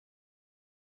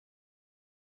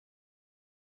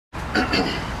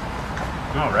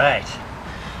All right.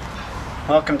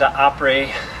 Welcome to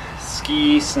Apres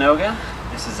Ski Snowga.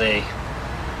 This is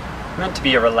meant to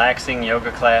be a relaxing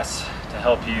yoga class to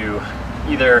help you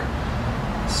either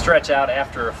stretch out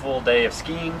after a full day of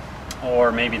skiing, or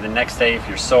maybe the next day if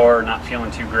you're sore, not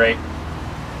feeling too great.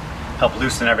 Help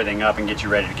loosen everything up and get you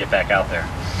ready to get back out there.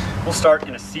 We'll start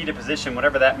in a seated position,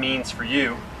 whatever that means for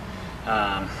you.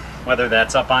 Whether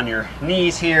that's up on your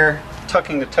knees here,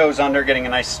 tucking the toes under, getting a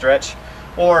nice stretch,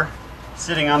 or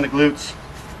sitting on the glutes.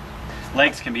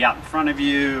 Legs can be out in front of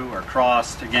you or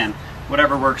crossed. Again,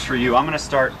 whatever works for you. I'm going to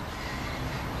start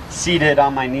seated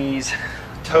on my knees,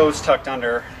 toes tucked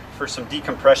under for some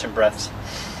decompression breaths.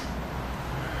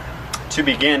 To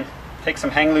begin, take some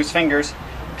hang loose fingers,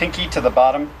 pinky to the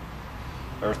bottom,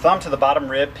 or thumb to the bottom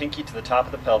rib, pinky to the top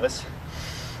of the pelvis,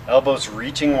 elbows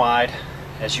reaching wide.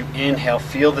 As you inhale,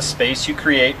 feel the space you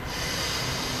create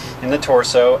in the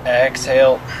torso.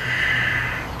 Exhale,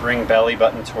 bring belly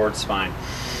button towards spine.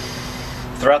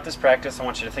 Throughout this practice, I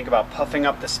want you to think about puffing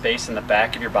up the space in the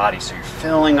back of your body. So you're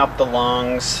filling up the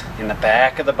lungs in the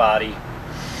back of the body,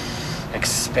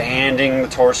 expanding the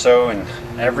torso in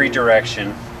every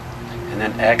direction, and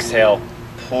then exhale,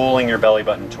 pulling your belly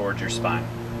button towards your spine.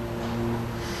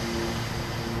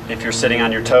 If you're sitting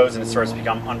on your toes and it starts to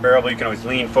become unbearable, you can always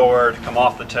lean forward, come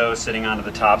off the toes, sitting onto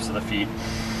the tops of the feet,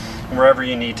 wherever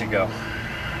you need to go.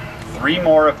 3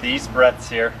 more of these breaths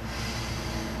here.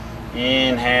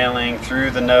 Inhaling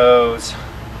through the nose,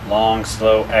 long,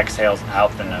 slow exhales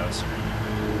out the nose.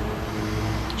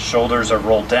 Shoulders are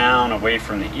rolled down, away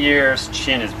from the ears,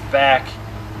 chin is back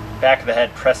of the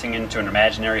head pressing into an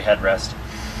imaginary headrest.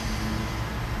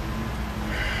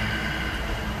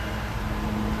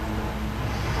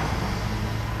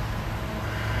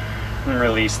 And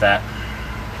release that.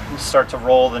 We'll start to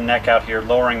roll the neck out here,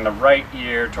 lowering the right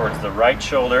ear towards the right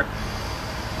shoulder.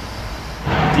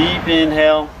 Deep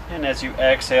inhale, and as you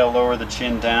exhale, lower the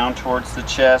chin down towards the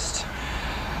chest,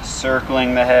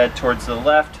 circling the head towards the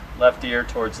left ear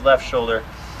towards left shoulder.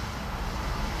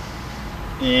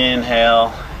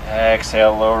 Inhale,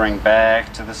 exhale, lowering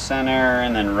back to the center,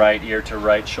 and then right ear to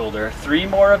right shoulder. 3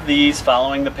 more of these,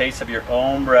 following the pace of your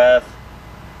own breath.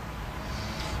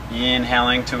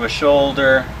 Inhaling to a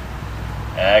shoulder,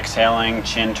 exhaling,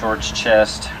 chin towards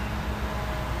chest.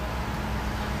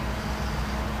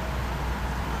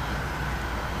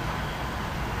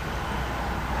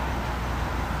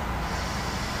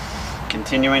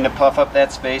 Continuing to puff up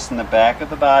that space in the back of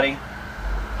the body.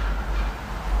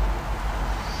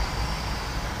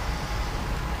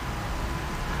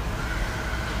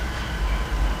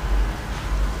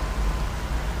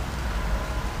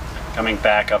 Coming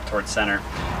back up towards center.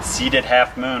 Seated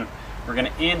half moon. We're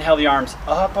going to inhale the arms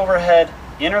up overhead,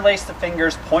 interlace the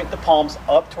fingers, point the palms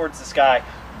up towards the sky,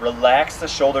 relax the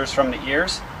shoulders from the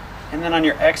ears, and then on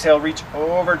your exhale, reach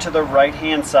over to the right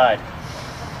hand side.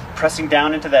 Pressing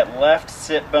down into that left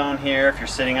sit bone here. If you're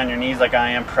sitting on your knees like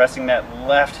I am, pressing that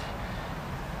left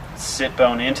sit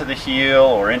bone into the heel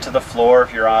or into the floor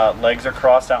if your legs are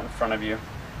crossed out in front of you.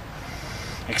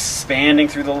 Expanding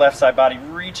through the left side body,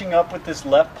 reaching up with this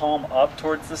left palm up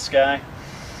towards the sky.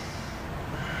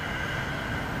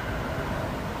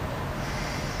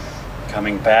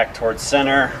 Coming back towards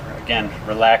center. Again,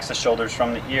 relax the shoulders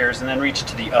from the ears and then reach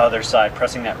to the other side,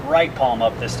 pressing that right palm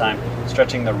up this time,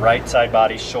 stretching the right side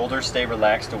body, shoulders stay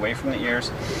relaxed away from the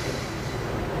ears.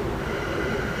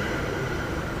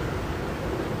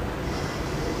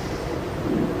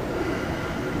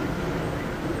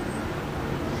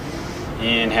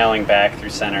 Inhaling back through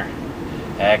center.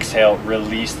 Exhale,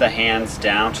 release the hands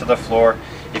down to the floor.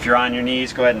 If you're on your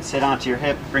knees, go ahead and sit onto your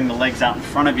hip, bring the legs out in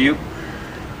front of you.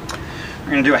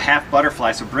 We're going to do a half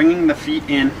butterfly, so bringing the feet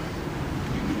in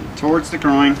towards the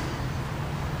groin,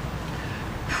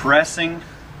 pressing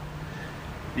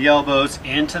the elbows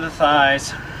into the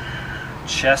thighs,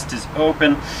 chest is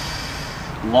open,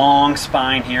 long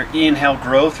spine here. Inhale,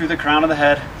 grow through the crown of the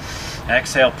head.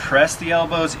 Exhale, press the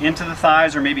elbows into the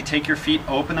thighs, or maybe take your feet,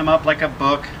 open them up like a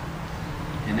book,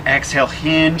 and exhale,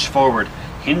 hinge forward,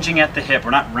 hinging at the hip.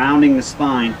 We're not rounding the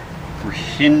spine, we're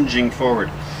hinging forward.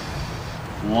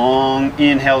 Long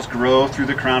inhales, grow through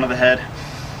the crown of the head.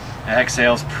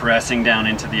 Exhales, pressing down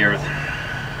into the earth.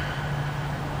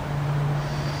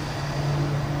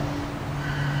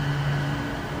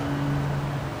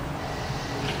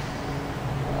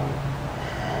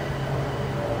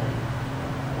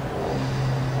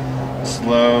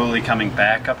 Slowly coming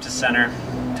back up to center.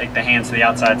 Take the hands to the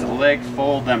outsides of the leg,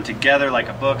 fold them together like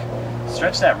a book.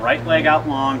 Stretch that right leg out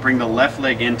long, bring the left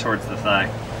leg in towards the thigh.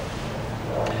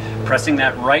 Pressing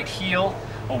that right heel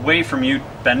away from you,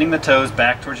 bending the toes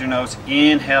back towards your nose.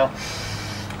 Inhale,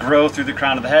 grow through the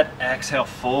crown of the head. Exhale,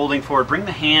 folding forward. Bring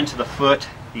the hand to the foot,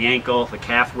 the ankle, the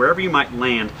calf, wherever you might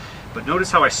land. But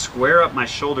notice how I square up my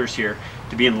shoulders here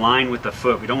to be in line with the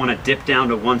foot. We don't want to dip down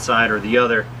to one side or the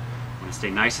other. We want to stay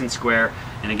nice and square.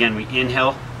 And again, we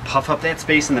inhale, puff up that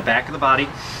space in the back of the body.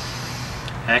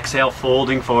 Exhale,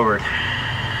 folding forward.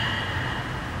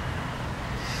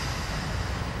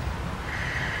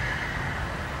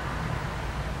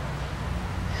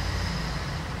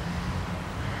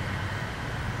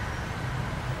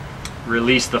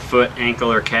 Release the foot,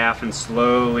 ankle, or calf and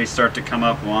slowly start to come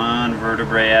up one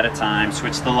vertebrae at a time.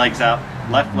 Switch the legs out.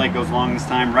 Left leg goes long this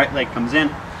time, right leg comes in.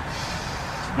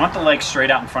 You want the legs straight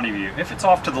out in front of you. If it's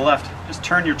off to the left, just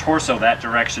turn your torso that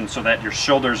direction so that your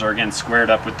shoulders are again squared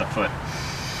up with the foot.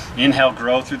 Inhale,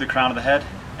 grow through the crown of the head.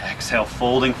 Exhale,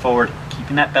 folding forward,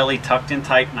 keeping that belly tucked in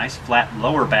tight, nice flat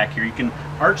lower back here. You can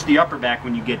arch the upper back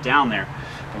when you get down there,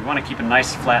 but we want to keep a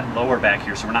nice flat lower back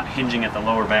here so we're not hinging at the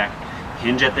lower back.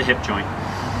 Hinge at the hip joint.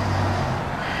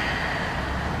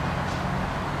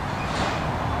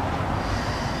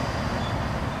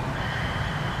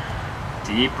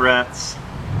 Deep breaths.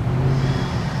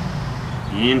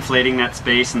 Inflating that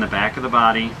space in the back of the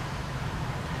body.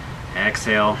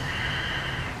 Exhale,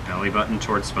 belly button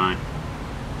towards spine.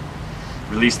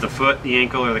 Release the foot, the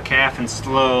ankle, or the calf and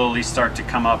slowly start to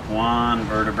come up one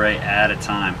vertebrae at a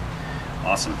time.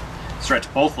 Awesome.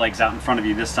 Stretch both legs out in front of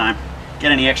you this time.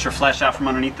 Get any extra flesh out from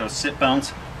underneath those sit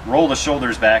bones. Roll the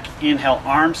shoulders back. Inhale,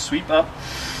 arms sweep up.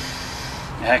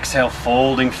 Exhale,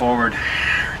 folding forward.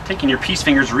 Taking your peace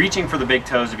fingers, reaching for the big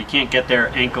toes. If you can't get there,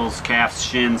 ankles, calves,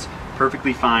 shins,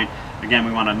 perfectly fine. Again,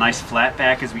 we want a nice flat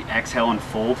back as we exhale and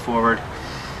fold forward.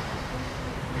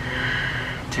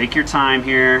 Take your time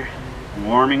here,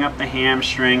 warming up the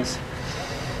hamstrings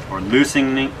or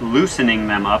loosening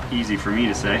them up, easy for me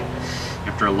to say,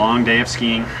 after a long day of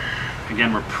skiing.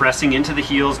 Again, we're pressing into the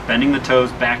heels, bending the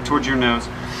toes back towards your nose,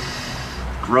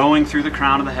 growing through the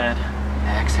crown of the head.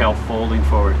 Exhale, folding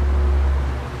forward.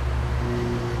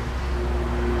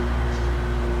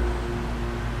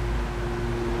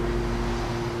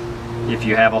 If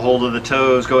you have a hold of the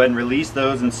toes, go ahead and release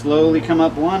those and slowly come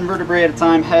up one vertebrae at a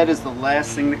time. Head is the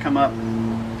last thing to come up.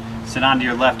 Sit onto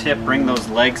your left hip, bring those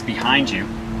legs behind you.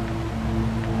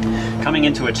 Coming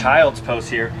into a child's pose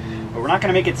here. But we're not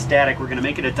going to make it static, we're going to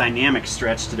make it a dynamic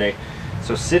stretch today.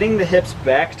 So sitting the hips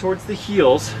back towards the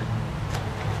heels,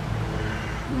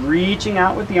 reaching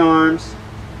out with the arms,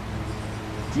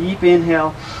 deep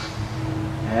inhale,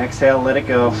 exhale, let it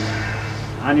go.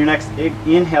 On your next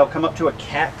inhale, come up to a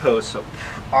cat pose, so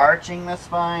arching the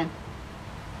spine,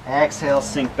 exhale,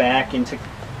 sink back into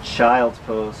child's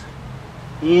pose.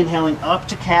 Inhaling up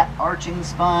to cat, arching the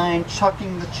spine,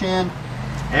 chucking the chin.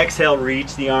 Exhale,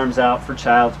 reach the arms out for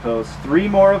child's pose. 3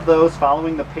 more of those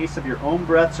following the pace of your own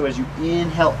breath. So as you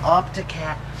inhale up to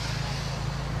cat,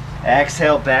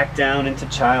 exhale back down into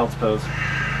child's pose.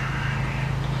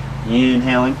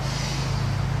 Inhaling,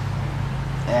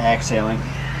 exhaling,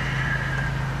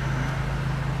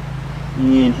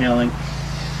 inhaling,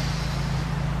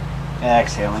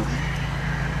 exhaling.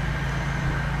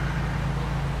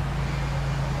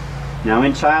 Now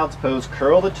in child's pose,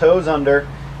 curl the toes under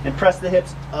and press the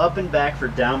hips up and back for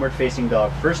downward facing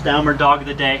dog. First downward dog of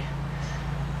the day.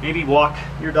 Maybe walk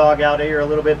your dog out here a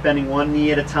little bit, bending one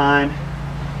knee at a time,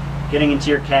 getting into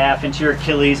your calf, into your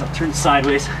Achilles. I'll turn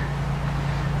sideways. So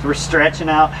we're stretching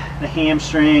out the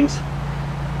hamstrings.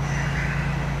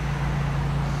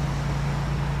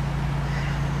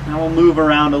 Now we'll move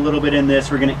around a little bit in this.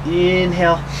 We're going to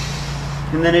inhale,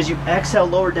 and then as you exhale,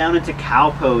 lower down into cow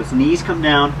pose. Knees come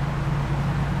down,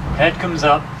 head comes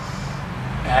up.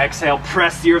 Exhale,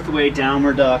 press the earth away,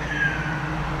 downward dog.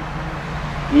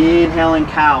 Inhaling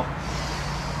cow.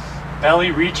 Belly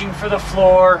reaching for the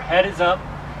floor, head is up.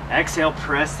 Exhale,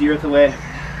 press the earth away.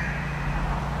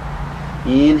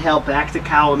 Inhale, back to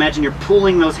cow. Imagine you're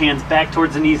pulling those hands back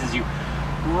towards the knees as you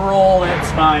roll that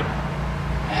spine.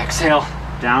 Exhale,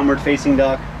 downward facing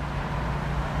dog.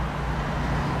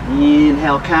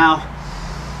 Inhale, cow.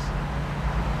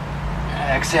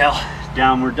 Exhale,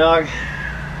 downward dog.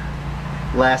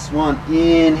 Last one,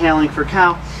 inhaling for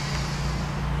cow.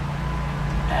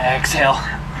 Exhale,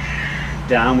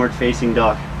 downward facing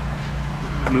dog.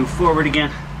 Move forward again.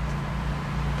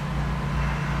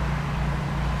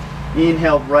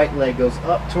 Inhale, right leg goes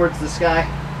up towards the sky.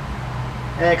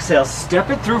 Exhale, step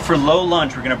it through for low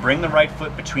lunge. We're going to bring the right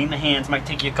foot between the hands. Might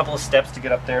take you a couple of steps to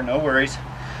get up there, no worries.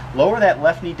 Lower that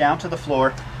left knee down to the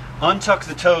floor. Untuck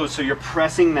the toes so you're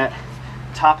pressing that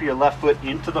top of your left foot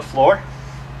into the floor.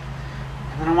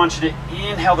 And then I want you to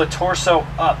inhale the torso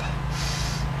up.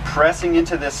 pressing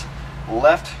into this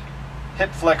left hip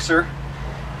flexor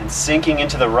and sinking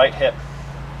into the right hip.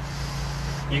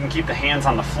 You can keep the hands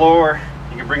on the floor.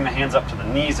 You can bring the hands up to the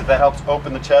knees if that helps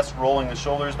open the chest, rolling the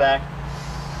shoulders back.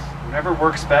 Whatever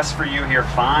works best for you here.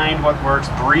 Find what works.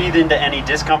 Breathe into any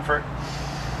discomfort.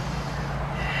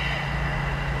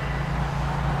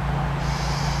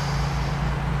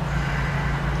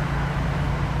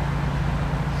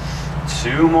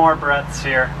 Two more breaths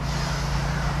here.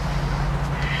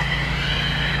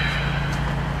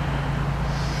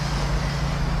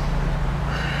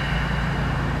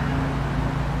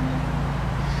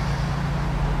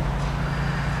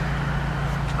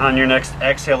 On your next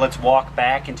exhale, let's walk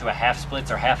back into a half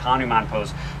splits or half Hanuman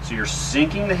pose. So you're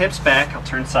sinking the hips back. I'll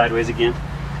turn sideways again.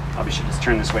 Probably should just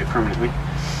turn this way permanently.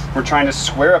 We're trying to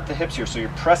square up the hips here. So you're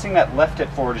pressing that left hip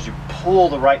forward as you pull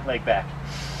the right leg back.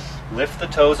 Lift the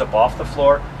toes up off the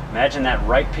floor. Imagine that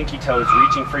right pinky toe is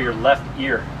reaching for your left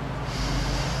ear.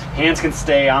 Hands can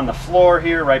stay on the floor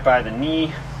here, right by the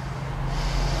knee.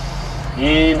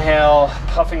 Inhale,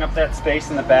 puffing up that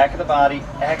space in the back of the body.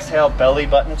 Exhale, belly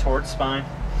button towards spine.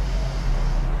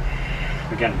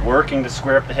 Again, working to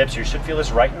square up the hips. You should feel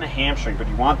this right in the hamstring, but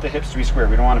you want the hips to be square.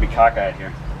 We don't want to be cockeyed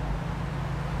here.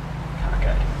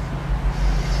 Cockeyed.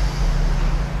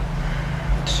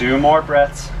 Two more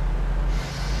breaths.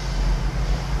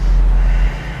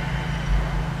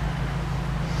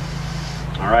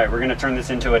 All right, we're going to turn this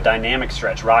into a dynamic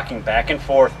stretch, rocking back and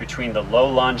forth between the low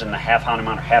lunge and the half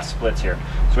Hanuman or half splits here.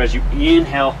 So as you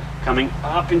inhale, coming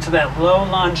up into that low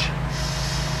lunge,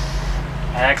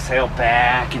 exhale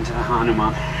back into the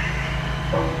Hanuman.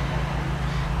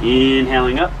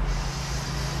 Inhaling up,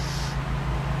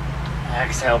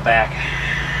 exhale back.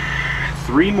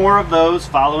 3 more of those,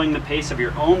 following the pace of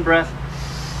your own breath.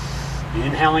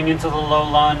 Inhaling into the low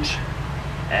lunge,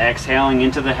 exhaling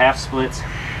into the half splits.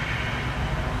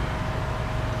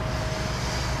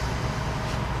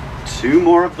 2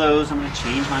 more of those. I'm going to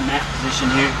change my mat position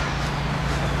here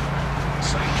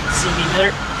so you can see me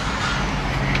better.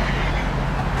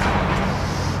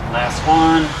 Last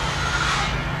one.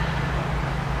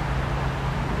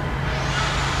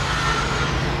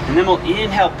 And then we'll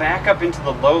inhale back up into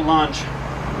the low lunge.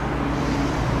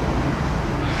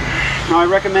 Now I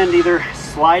recommend either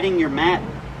sliding your mat,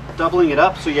 doubling it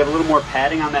up so you have a little more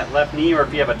padding on that left knee, or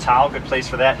if you have a towel, good place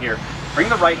for that here. Bring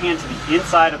the right hand to the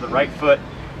inside of the right foot.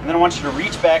 And then I want you to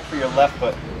reach back for your left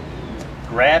foot.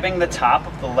 Grabbing the top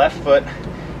of the left foot,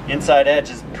 inside edge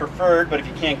is preferred, but if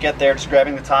you can't get there, just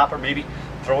grabbing the top, or maybe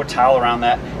throw a towel around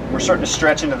that. We're starting to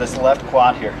stretch into this left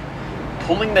quad here.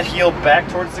 Pulling the heel back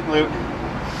towards the glute.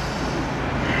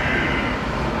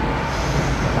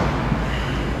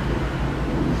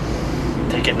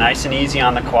 Take it nice and easy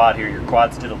on the quad here. Your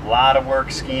quads did a lot of work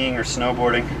skiing or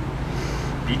snowboarding.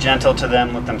 Be gentle to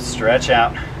them, let them stretch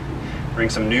out. Bring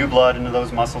some new blood into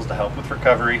those muscles to help with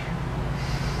recovery.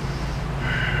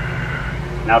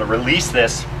 Now to release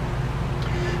this,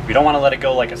 we don't want to let it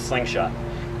go like a slingshot,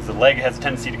 because the leg has a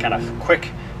tendency to kind of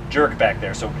quick jerk back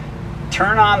there. So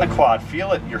turn on the quad,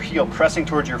 feel it, your heel pressing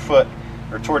towards your foot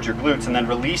or towards your glutes, and then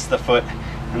release the foot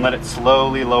and let it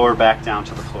slowly lower back down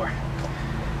to the floor.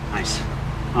 Nice.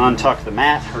 Untuck the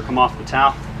mat or come off the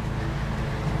towel.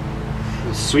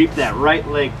 We'll sweep that right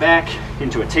leg back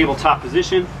into a tabletop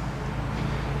position.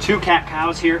 2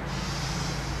 cat-cows here.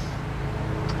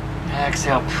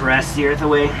 Exhale, press the earth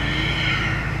away.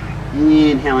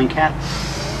 Inhaling cat.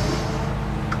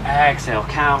 Exhale,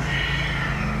 cow.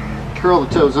 Curl the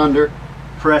toes under.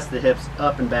 Press the hips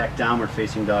up and back, downward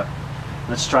facing dog.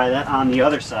 Let's try that on the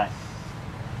other side.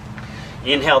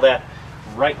 Inhale that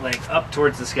right leg up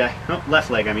towards the sky. Oh, left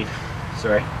leg, I mean.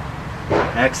 Sorry.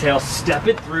 Exhale, step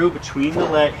it through between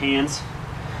the hands.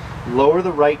 Lower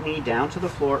the right knee down to the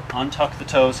floor, untuck the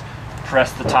toes,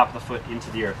 press the top of the foot into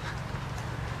the earth.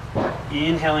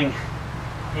 Inhaling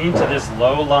into this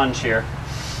low lunge here.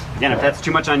 Again, if that's too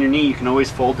much on your knee, you can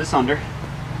always fold this under.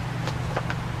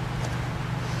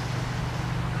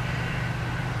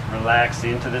 Relax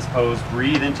into this pose,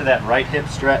 breathe into that right hip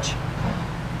stretch.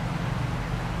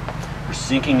 We're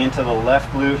sinking into the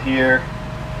left glute here,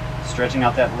 stretching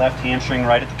out that left hamstring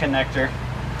right at the connector.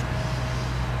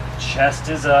 Chest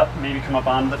is up, maybe come up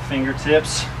onto the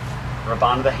fingertips or up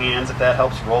onto the hands if that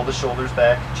helps. Roll the shoulders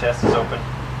back, chest is open.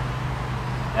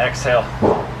 Exhale.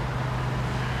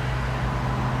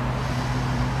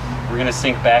 We're going to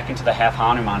sink back into the half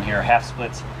Hanuman here, half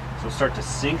splits. So start to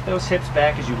sink those hips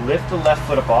back as you lift the left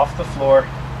foot up off the floor.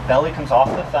 Belly comes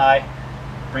off the thigh.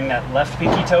 Bring that left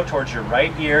pinky toe towards your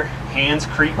right ear. Hands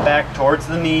creep back towards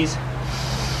the knees.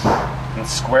 And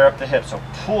square up the hips. So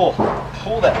pull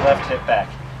that left hip back.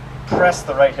 Press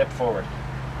the right hip forward.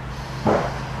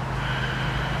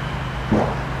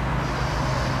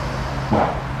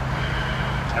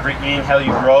 Every inhale,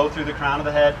 you grow through the crown of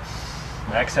the head.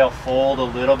 Exhale, fold a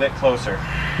little bit closer.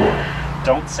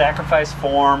 Don't sacrifice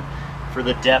form for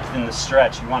the depth in the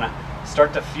stretch. You want to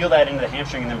start to feel that into the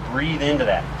hamstring and then breathe into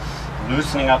that,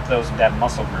 loosening up that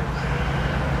muscle group.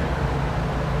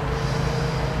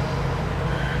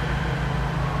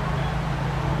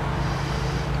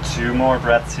 Two more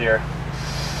breaths here.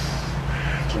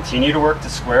 Continue to work to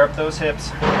square up those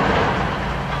hips.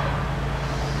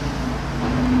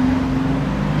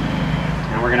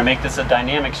 And we're going to make this a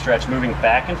dynamic stretch, moving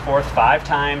back and forth 5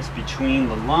 times between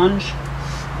the lunge,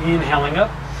 inhaling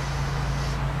up,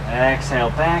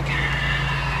 exhale back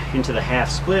into the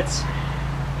half splits,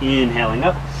 inhaling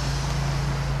up,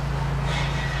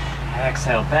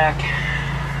 exhale back.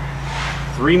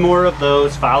 3 more of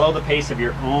those. Follow the pace of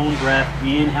your own breath.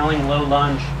 Inhaling low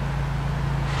lunge,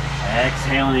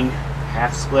 exhaling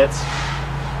half splits.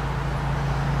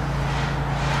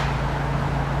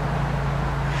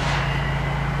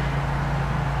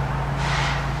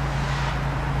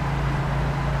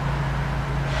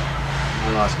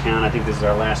 I lost count. I think this is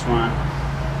our last one.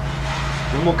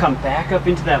 Then we'll come back up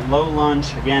into that low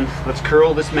lunge. Again, let's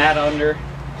curl this mat under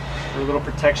for a little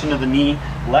protection of the knee.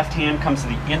 Left hand comes to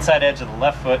the inside edge of the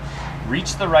left foot.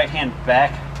 Reach the right hand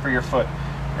back for your foot,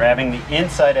 grabbing the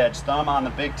inside edge, thumb on the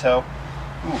big toe.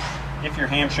 Oof. If your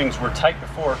hamstrings were tight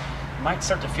before, you might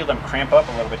start to feel them cramp up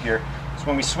a little bit here. So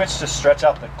when we switch to stretch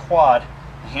out the quad,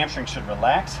 the hamstring should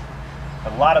relax.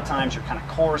 But a lot of times your kind of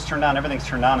core is turned on, everything's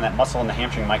turned on, and that muscle in the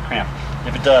hamstring might cramp.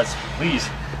 If it does, please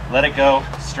let it go,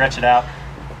 stretch it out.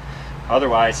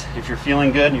 Otherwise, if you're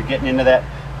feeling good and you're getting into that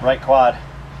right quad,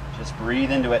 just breathe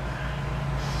into it.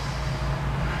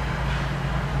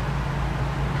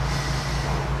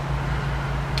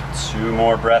 Two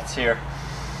more breaths here.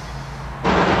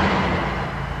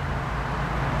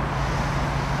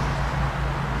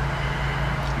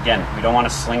 Again, we don't want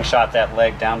to slingshot that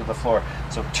leg down to the floor.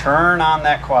 So turn on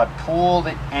that quad, pull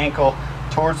the ankle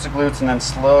towards the glutes, and then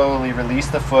slowly release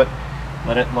the foot.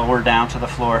 Let it lower down to the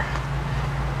floor.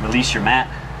 Release your mat.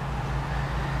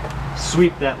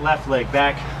 Sweep that left leg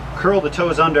back. Curl the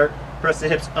toes under. Press the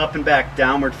hips up and back,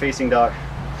 downward facing dog.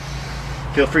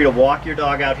 Feel free to walk your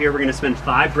dog out here. We're going to spend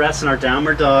 5 breaths in our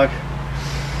downward dog.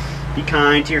 Be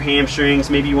kind to your hamstrings.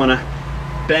 Maybe you want to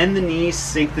bend the knees,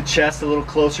 sink the chest a little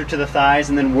closer to the thighs,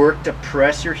 and then work to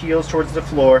press your heels towards the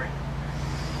floor.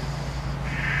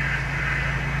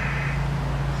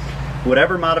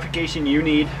 Whatever modification you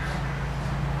need.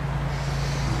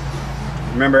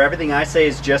 Remember, everything I say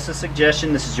is just a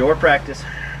suggestion. This is your practice.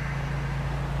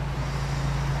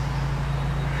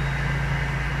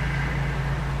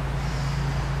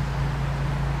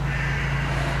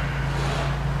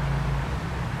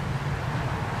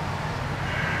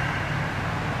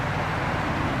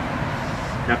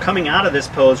 Now, coming out of this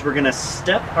pose, we're going to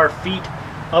step our feet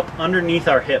up underneath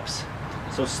our hips.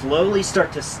 So slowly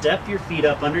start to step your feet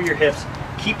up under your hips.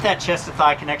 Keep that chest to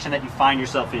thigh connection that you find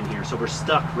yourself in here. So we're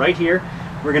stuck right here.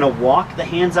 We're going to walk the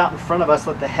hands out in front of us,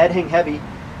 let the head hang heavy,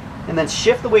 and then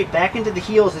shift the weight back into the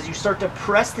heels as you start to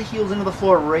press the heels into the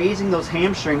floor, raising those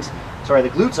hamstrings, the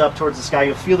glutes up towards the sky.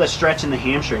 You'll feel that stretch in the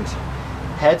hamstrings.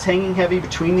 Head's hanging heavy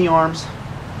between the arms.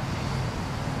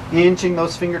 Inching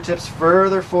those fingertips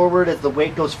further forward as the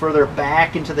weight goes further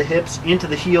back into the hips, into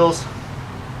the heels.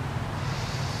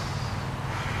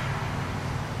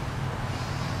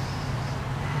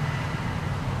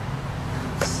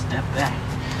 Step back.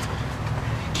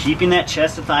 Keeping that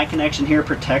chest to thigh connection here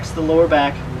protects the lower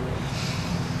back.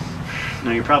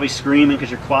 Now you're probably screaming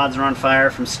because your quads are on fire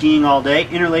from skiing all day.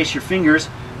 Interlace your fingers.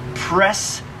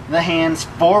 Press the hands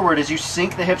forward as you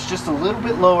sink the hips just a little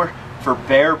bit lower for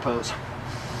bear pose.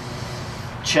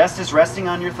 Chest is resting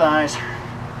on your thighs.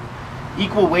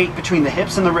 Equal weight between the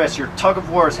hips and the wrists. Your tug of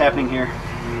war is happening here.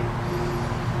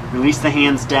 Release the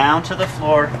hands down to the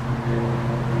floor.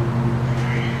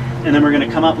 And then we're going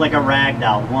to come up like a rag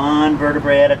doll, one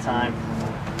vertebrae at a time.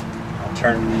 I'll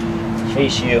turn,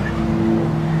 face you.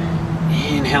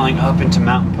 Inhaling up into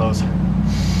mountain pose.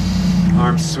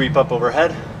 Arms sweep up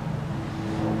overhead.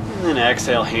 And then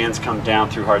exhale, hands come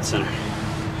down through heart center.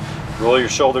 Roll your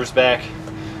shoulders back.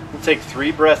 We'll take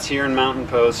 3 breaths here in mountain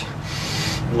pose.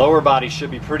 Lower body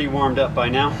should be pretty warmed up by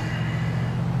now.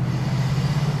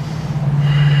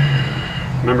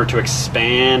 Remember to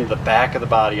expand the back of the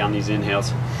body on these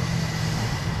inhales.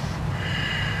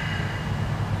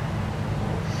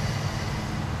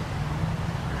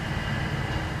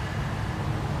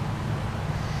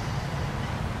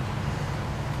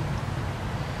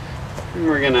 And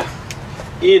we're gonna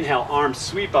inhale, arms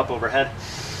sweep up overhead.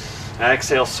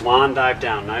 Exhale, swan dive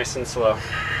down, nice and slow.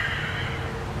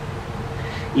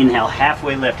 Inhale,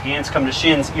 halfway lift, hands come to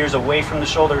shins, ears away from the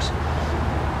shoulders.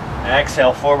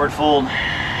 Exhale, forward fold.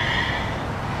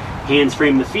 Hands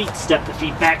frame the feet, step the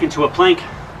feet back into a plank.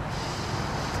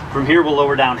 From here, we'll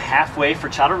lower down halfway for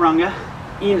chaturanga.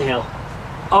 Inhale,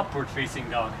 upward facing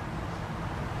dog.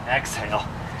 Exhale,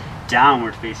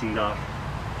 downward facing dog.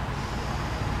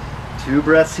 2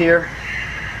 breaths here.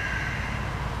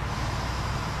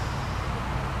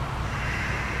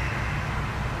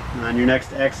 On your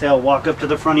next exhale, walk up to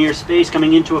the front of your space,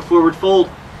 coming into a forward fold.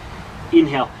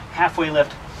 Inhale, halfway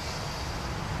lift.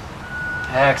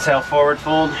 Exhale, forward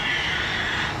fold.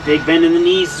 Big bend in the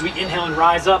knees as we inhale and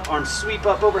rise up. Arms sweep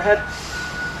up overhead.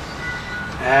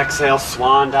 Exhale,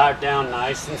 swan dive down,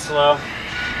 nice and slow.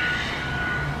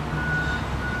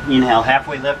 Inhale,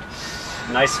 halfway lift.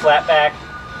 Nice flat back.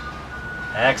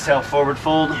 Exhale, forward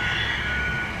fold.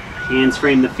 Hands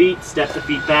frame the feet, step the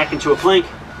feet back into a plank.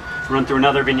 Run through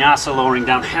another vinyasa, lowering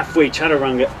down halfway,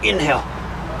 chaturanga. Inhale,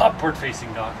 upward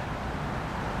facing dog.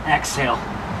 Exhale,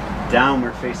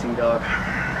 downward facing dog.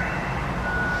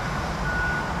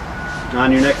 On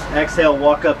your next exhale,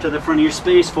 walk up to the front of your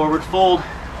space, forward fold.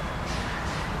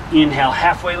 Inhale,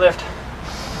 halfway lift.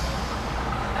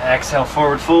 Exhale,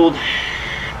 forward fold.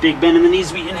 Big bend in the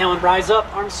knees, we inhale and rise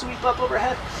up, arms sweep up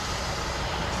overhead.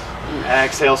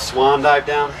 Exhale, swan dive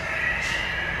down.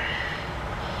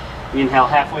 Inhale,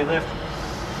 halfway lift.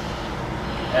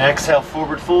 Exhale,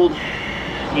 forward fold.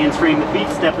 Hands frame the feet,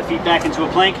 step the feet back into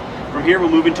a plank. From here, we'll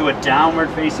move into a downward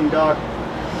facing dog.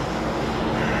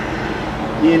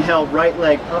 Inhale, right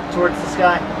leg up towards the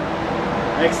sky.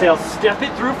 Exhale, step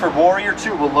it through for warrior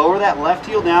 2. We'll lower that left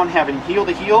heel down, having heel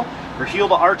to heel or heel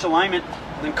to arch alignment,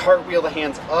 and then cartwheel the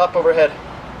hands up overhead.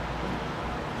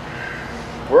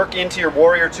 Work into your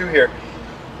warrior 2 here.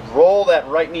 Roll that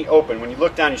right knee open. When you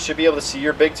look down, you should be able to see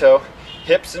your big toe.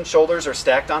 Hips and shoulders are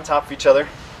stacked on top of each other.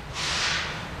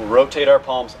 We'll rotate our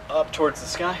palms up towards the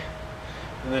sky,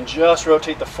 and then just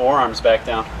rotate the forearms back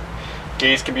down.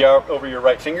 Gaze can be out over your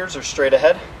right fingers or straight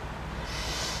ahead.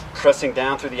 Pressing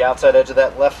down through the outside edge of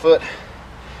that left foot.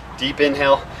 Deep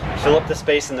inhale, fill up the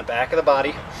space in the back of the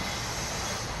body.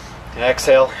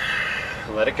 Exhale,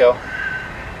 let it go.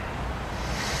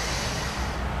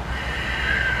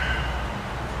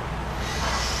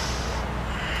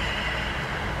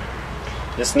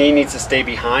 This knee needs to stay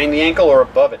behind the ankle or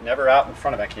above it, never out in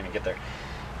front of it. I can't even get there.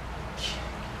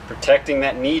 Protecting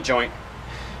that knee joint.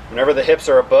 Whenever the hips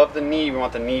are above the knee, we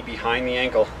want the knee behind the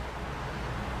ankle.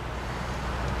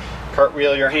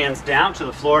 Cartwheel your hands down to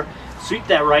the floor. Sweep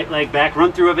that right leg back.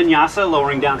 Run through a vinyasa,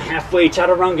 lowering down halfway,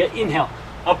 chaturanga. Inhale,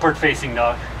 upward facing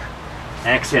dog.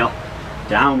 Exhale,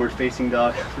 downward facing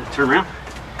dog. Turn around.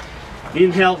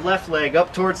 Inhale, left leg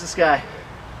up towards the sky.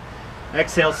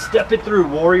 Exhale, step it through,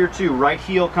 warrior 2. Right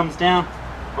heel comes down,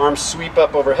 arms sweep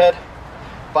up overhead.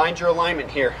 Find your alignment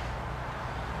here.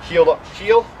 Heel to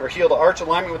heel or heel to arch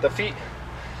alignment with the feet.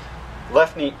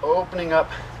 Left knee opening up,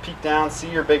 peek down,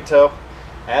 see your big toe.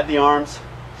 Add the arms.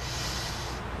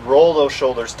 Roll those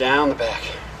shoulders down the back.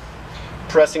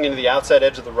 Pressing into the outside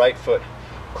edge of the right foot.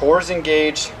 Core's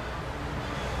engaged.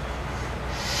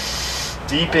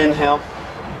 Deep inhale.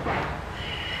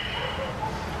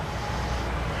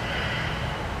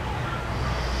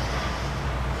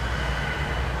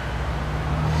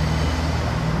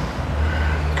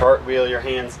 Cartwheel your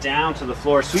hands down to the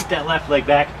floor. Sweep that left leg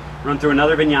back. Run through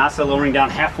another vinyasa, lowering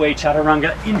down halfway,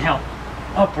 chaturanga. Inhale,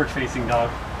 upward facing dog.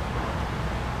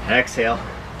 Exhale,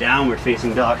 downward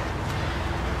facing dog.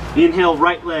 Inhale,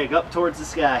 right leg up towards the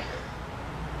sky.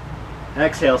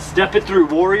 Exhale, step it through,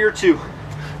 warrior 2.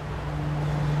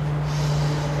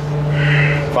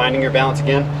 Finding your balance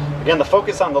again. Again, the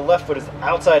focus on the left foot is the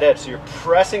outside edge, so you're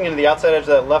pressing into the outside edge of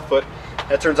that left foot.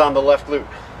 That turns on the left glute.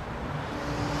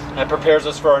 That prepares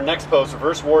us for our next pose,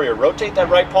 reverse warrior. Rotate that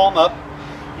right palm up.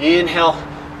 Inhale,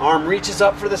 arm reaches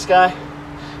up for the sky.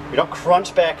 We don't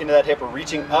crunch back into that hip, we're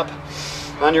reaching up.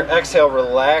 On your exhale,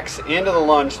 relax into the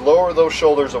lunge. Lower those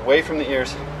shoulders away from the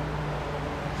ears.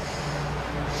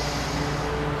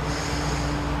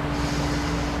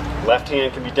 Left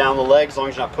hand can be down the leg as long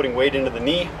as you're not putting weight into the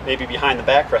knee, maybe behind the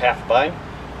back for half a bind.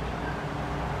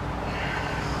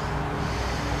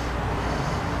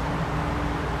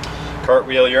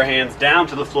 Cartwheel your hands down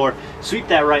to the floor. Sweep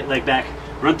that right leg back.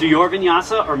 Run through your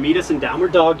vinyasa or meet us in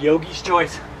downward dog, yogi's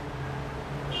choice.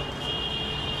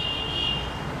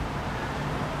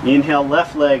 Inhale,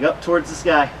 left leg up towards the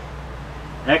sky.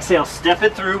 Exhale, step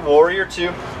it through, warrior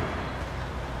 2.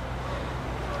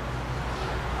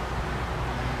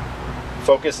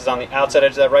 Focus is on the outside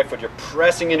edge of that right foot. You're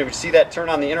pressing into it. See that turn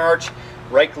on the inner arch,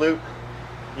 right glute.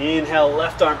 Inhale,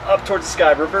 left arm up towards the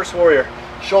sky, reverse warrior.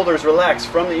 Shoulders relax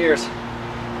from the ears.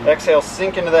 Exhale,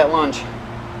 sink into that lunge.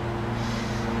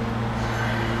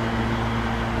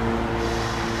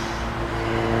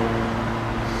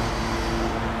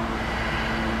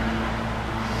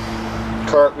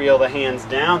 Cartwheel the hands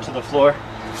down to the floor.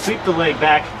 Sweep the leg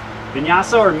back.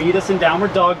 Vinyasa or meet us in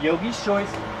downward dog, yogi's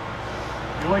choice.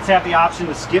 You always have the option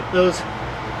to skip those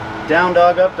down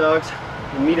dog, up dogs,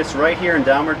 and meet us right here in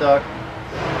downward dog.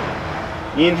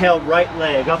 Inhale, right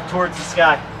leg up towards the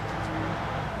sky.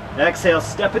 Exhale,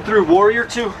 step it through, warrior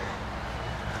two.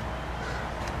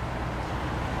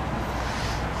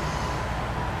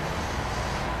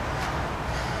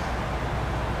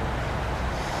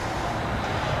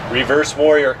 Reverse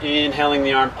warrior, inhaling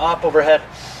the arm up overhead.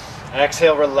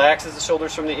 Exhale, relaxes the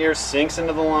shoulders from the ears, sinks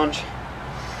into the lunge.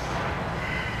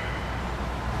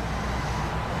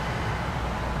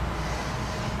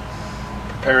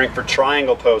 Preparing for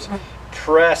triangle pose.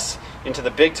 Press into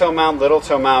the big toe mound, little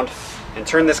toe mound, and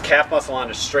turn this calf muscle on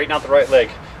to straighten out the right leg.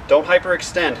 Don't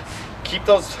hyperextend. Keep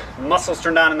those muscles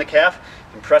turned on in the calf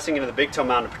and pressing into the big toe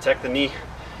mound to protect the knee.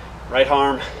 Right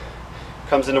arm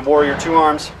comes into warrior two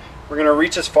arms. We're going to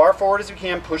reach as far forward as we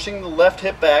can, pushing the left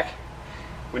hip back.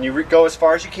 When you go as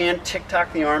far as you can,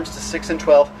 tick-tock the arms to 6 and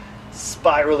 12,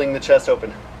 spiraling the chest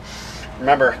open.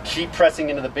 Remember, keep pressing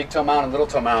into the big toe mound and little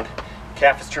toe mound.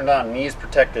 Calf is turned on, knee is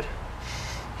protected.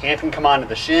 Hand can come onto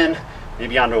the shin,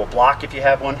 maybe onto a block if you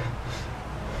have one.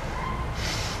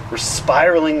 We're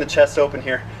spiraling the chest open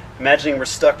here, imagining we're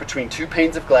stuck between two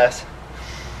panes of glass.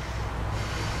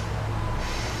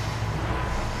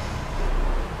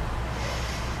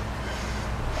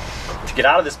 To get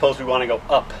out of this pose, we want to go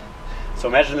up. So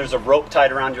imagine there's a rope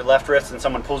tied around your left wrist and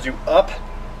someone pulls you up.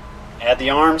 Add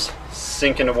the arms,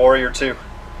 sink into warrior two.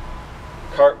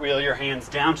 Cartwheel your hands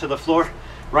down to the floor.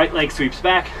 Right leg sweeps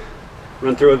back.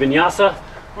 Run through a vinyasa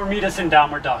or meet us in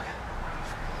downward dog.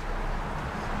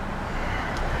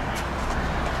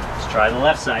 Let's try the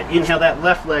left side. Inhale that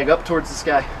left leg up towards the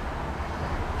sky.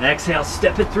 Exhale,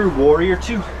 step it through, warrior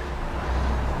two.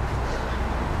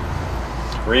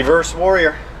 Reverse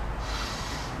warrior.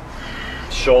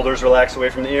 Shoulders relax away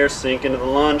from the ears, sink into the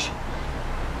lunge.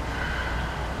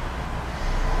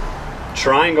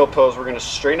 Triangle pose, we're going to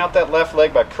straighten out that left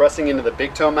leg by pressing into the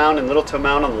big toe mound and little toe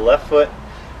mound on the left foot.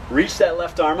 Reach that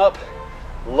left arm up,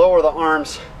 lower the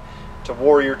arms to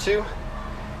warrior two,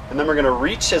 and then we're going to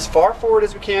reach as far forward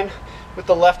as we can with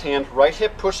the left hand. Right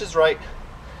hip pushes right,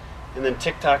 and then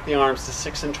tick-tock the arms to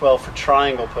 6 and 12 for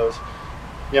triangle pose.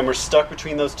 Again, we're stuck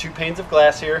between those two panes of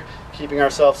glass here, keeping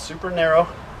ourselves super narrow.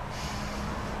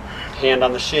 Hand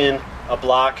on the shin, a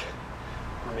block,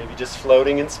 or maybe just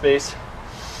floating in space.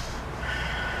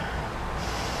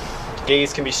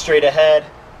 Gaze can be straight ahead,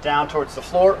 down towards the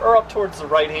floor, or up towards the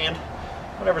right hand,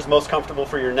 whatever's most comfortable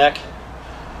for your neck.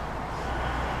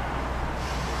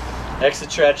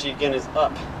 Exit strategy again is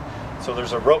up. So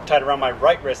there's a rope tied around my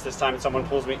right wrist this time and someone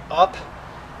pulls me up.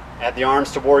 Add the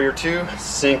arms to warrior two,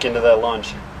 sink into that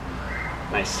lunge.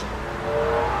 Nice.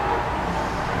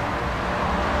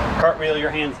 Cartwheel your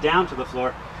hands down to the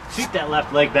floor. Sweep that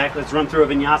left leg back. Let's run through a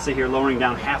vinyasa here, lowering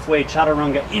down halfway.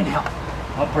 Chaturanga. Inhale,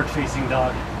 upward facing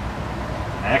dog.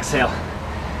 Exhale,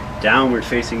 downward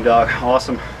facing dog.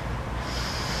 Awesome.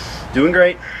 Doing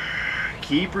great.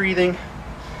 Keep breathing.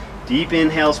 Deep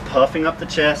inhales, puffing up the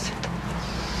chest.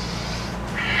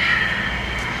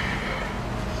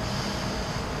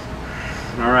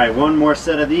 All right, one more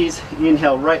set of these.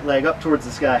 Inhale, right leg up towards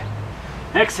the sky.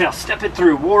 Exhale, step it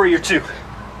through, warrior two.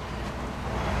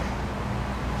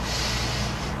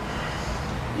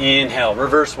 Inhale,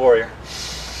 reverse warrior.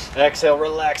 Exhale,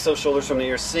 relax those shoulders from the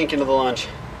ears, sink into the lunge.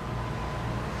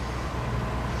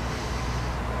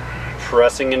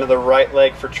 Pressing into the right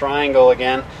leg for triangle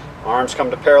again. Arms come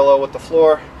to parallel with the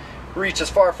floor. Reach as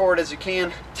far forward as you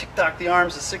can. Tick-tock the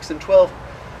arms to 6 and 12.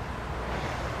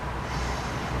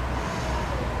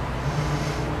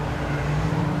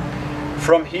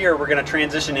 From here, we're going to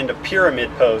transition into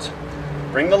pyramid pose.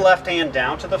 Bring the left hand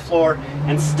down to the floor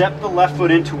and step the left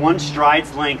foot into one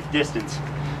stride's length distance.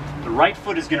 The right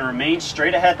foot is going to remain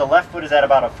straight ahead. The left foot is at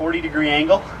about a 40-degree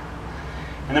angle.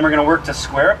 And then we're going to work to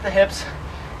square up the hips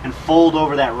and fold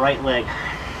over that right leg.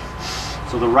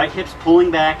 So the right hip's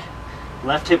pulling back,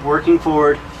 left hip working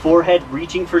forward, forehead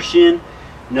reaching for shin,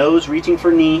 nose reaching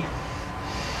for knee.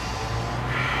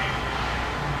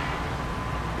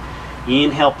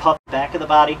 Inhale, puff back of the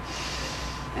body.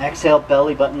 Exhale,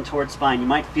 belly button towards spine. You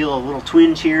might feel a little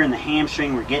twinge here in the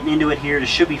hamstring. We're getting into it here. This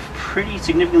should be pretty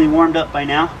significantly warmed up by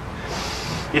now.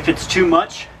 If it's too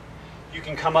much, you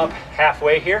can come up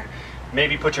halfway here.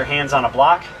 Maybe put your hands on a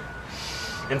block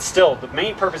And still, the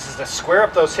main purpose is to square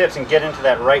up those hips and get into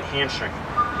that right hamstring.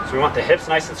 So we want the hips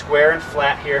nice and square and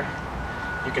flat here.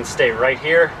 You can stay right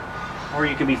here, or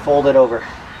you can be folded over.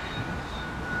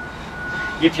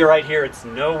 If you're right here, it's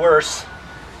no worse.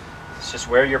 It's just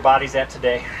where your body's at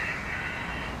today.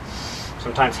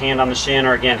 Sometimes hand on the shin,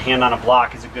 or again, hand on a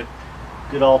block is a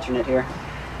good alternate here.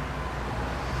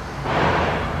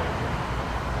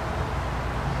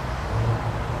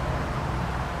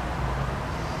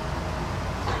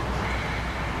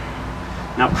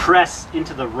 Now press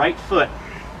into the right foot.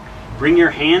 Bring your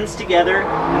hands together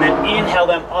and then inhale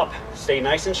them up. Stay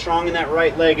nice and strong in that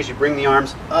right leg as you bring the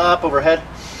arms up overhead.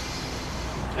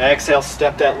 Exhale,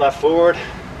 step that left forward.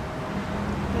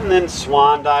 And then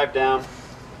swan dive down.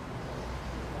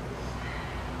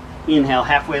 Inhale,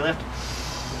 halfway lift.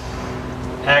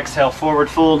 Exhale, forward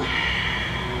fold.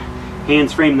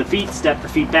 Hands frame the feet, step the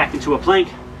feet back into a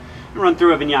plank. And run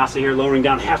through a vinyasa here, lowering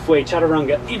down halfway,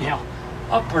 chaturanga. Inhale,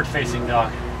 upward facing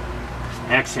dog.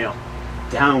 Exhale,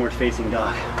 downward facing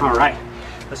dog. All right,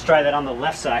 let's try that on the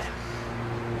left side.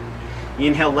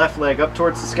 Inhale, left leg up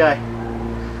towards the sky.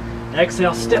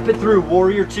 Exhale, step it through,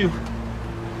 warrior two.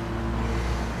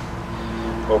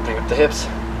 Opening up the hips.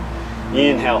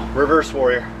 Inhale, reverse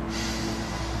warrior.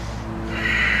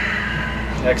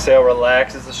 Exhale,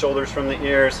 relaxes the shoulders from the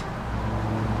ears.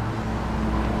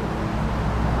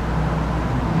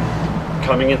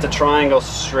 Coming into triangle,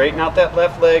 straighten out that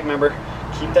left leg. Remember,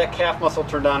 keep that calf muscle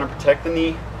turned on and protect the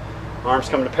knee. Arms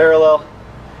come to parallel.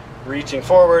 Reaching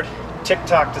forward,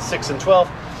 tick-tock to 6 and 12.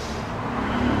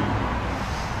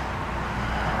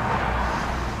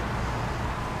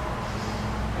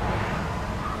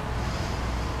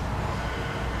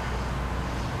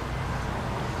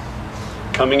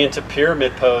 Coming into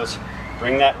pyramid pose,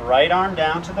 bring that right arm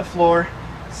down to the floor,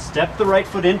 step the right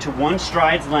foot into one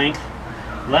stride's length,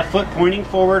 left foot pointing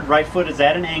forward, right foot is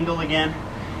at an angle again,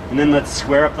 and then let's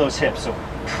square up those hips. So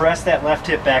press that left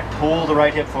hip back, pull the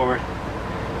right hip forward,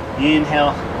 inhale,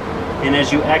 and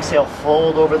as you exhale,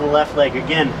 fold over the left leg.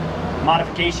 Again,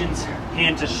 modifications,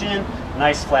 hand to shin,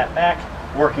 nice flat back,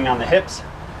 working on the hips,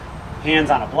 hands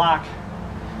on a block,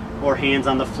 or hands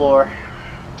on the floor.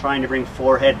 Trying to bring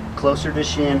forehead closer to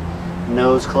shin,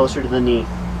 nose closer to the knee.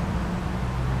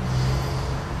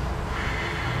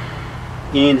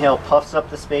 Inhale, puffs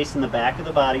up the space in the back of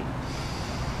the body.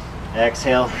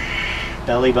 Exhale,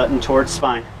 belly button towards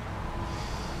spine.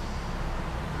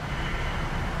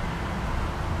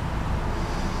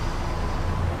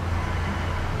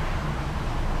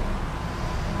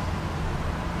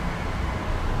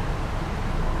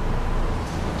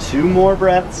 Two more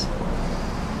breaths.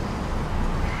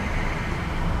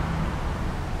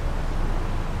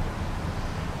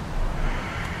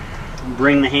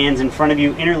 Bring the hands in front of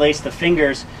you, interlace the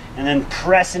fingers, and then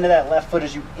press into that left foot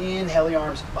as you inhale the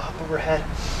arms up overhead.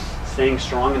 Staying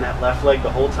strong in that left leg the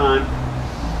whole time.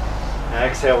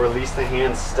 Exhale, release the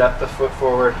hands, step the foot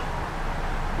forward.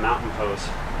 Mountain pose.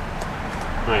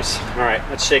 Nice. All right,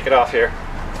 let's shake it off here.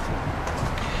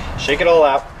 Shake it all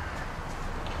out.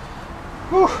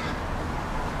 Whew.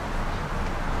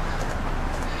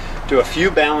 Do a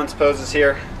few balance poses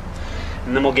here,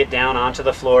 and then we'll get down onto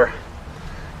the floor.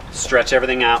 Stretch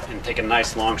everything out and take a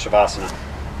nice long shavasana.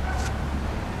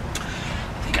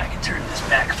 I think I can turn this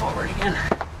back forward again.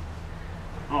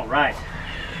 All right,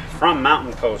 from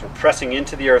mountain pose, we're pressing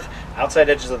into the earth. Outside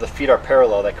edges of the feet are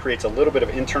parallel. That creates a little bit of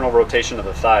internal rotation of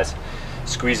the thighs,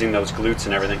 squeezing those glutes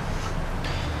and everything.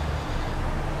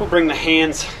 We'll bring the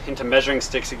hands into measuring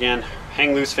sticks again.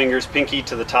 Hang loose fingers, pinky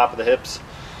to the top of the hips,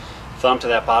 thumb to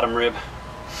that bottom rib.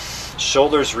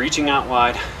 Shoulders reaching out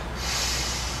wide.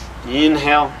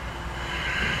 Inhale,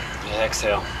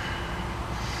 exhale.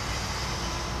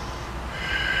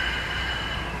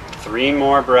 3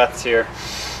 more breaths here.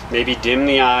 Maybe dim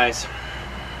the eyes.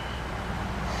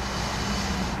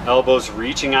 Elbows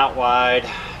reaching out wide.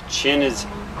 Chin is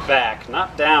back,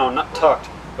 not down, not tucked,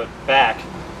 but back,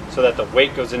 so that the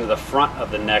weight goes into the front of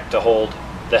the neck to hold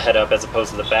the head up as opposed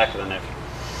to the back of the neck.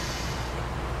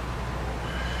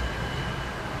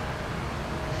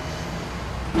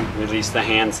 Release the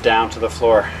hands down to the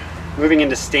floor. Moving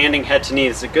into standing head to knee.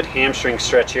 This is a good hamstring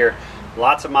stretch here.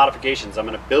 Lots of modifications. I'm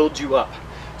going to build you up.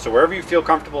 So wherever you feel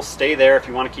comfortable, stay there. If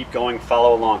you want to keep going,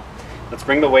 follow along. Let's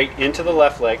bring the weight into the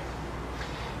left leg.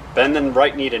 Bend the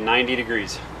right knee to 90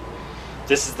 degrees.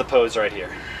 This is the pose right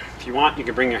here. If you want, you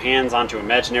can bring your hands onto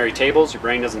imaginary tables. Your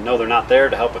brain doesn't know they're not there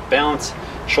to help with balance.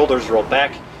 Shoulders roll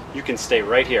back. You can stay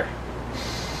right here.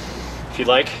 If you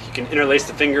like, you can interlace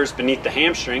the fingers beneath the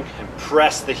hamstring and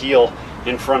press the heel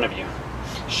in front of you.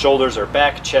 Shoulders are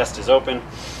back, chest is open.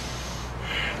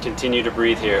 Continue to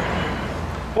breathe here.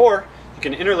 Or you You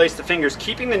can interlace the fingers,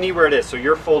 keeping the knee where it is, so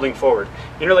you're folding forward.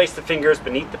 Interlace the fingers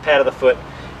beneath the pad of the foot,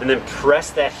 and then press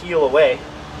that heel away,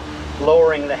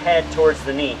 lowering the head towards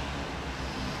the knee.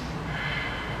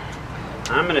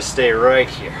 I'm gonna stay right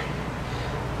here.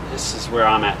 This is where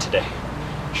I'm at today.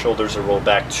 Shoulders are rolled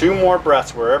back. 2 more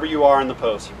breaths wherever you are in the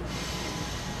pose.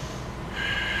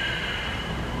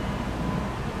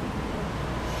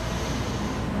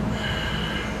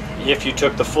 If you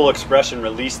took the full expression,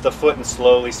 release the foot and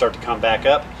slowly start to come back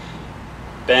up.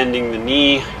 Bending the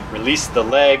knee, release the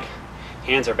leg.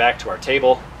 Hands are back to our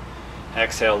table.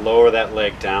 Exhale, lower that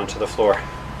leg down to the floor.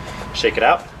 Shake it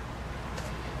out.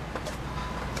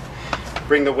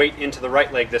 Bring the weight into the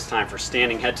right leg this time for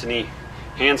standing head to knee.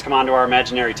 Hands come onto our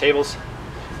imaginary tables.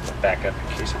 Back up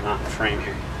in case I'm not in frame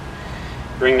here.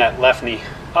 Bring that left knee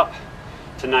up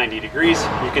to 90 degrees.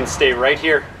 You can stay right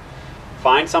here.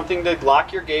 Find something to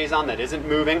lock your gaze on that isn't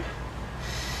moving.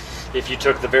 If you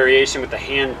took the variation with the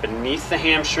hand beneath the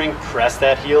hamstring, press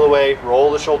that heel away, roll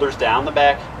the shoulders down the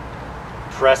back,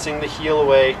 pressing the heel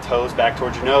away, toes back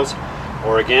towards your nose.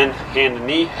 Or again, hand to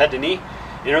knee, head to knee.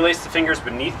 Interlace the fingers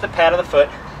beneath the pad of the foot,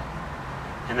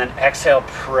 and then exhale,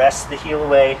 press the heel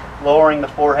away, lowering the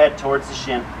forehead towards the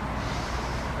shin.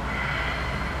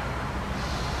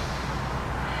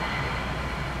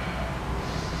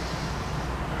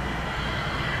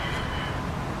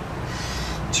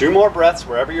 Two more breaths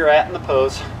wherever you're at in the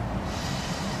pose.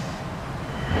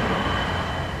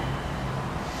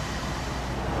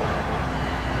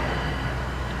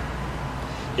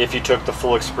 If you took the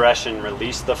full expression,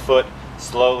 release the foot,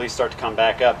 slowly start to come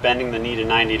back up, bending the knee to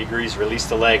 90 degrees, release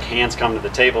the leg, hands come to the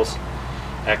tables.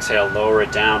 Exhale, lower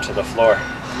it down to the floor.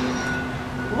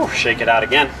 Ooh, shake it out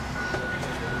again.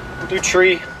 We'll do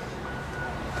tree.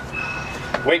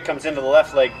 Weight comes into the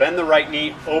left leg, bend the right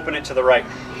knee, open it to the right.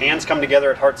 Hands come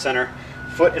together at heart center.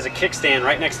 Foot is a kickstand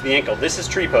right next to the ankle. This is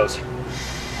tree pose.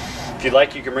 If you'd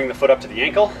like, you can bring the foot up to the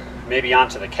ankle, maybe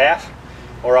onto the calf,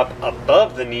 or up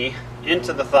above the knee,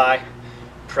 into the thigh,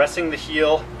 pressing the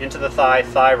heel into the thigh,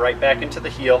 thigh right back into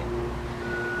the heel.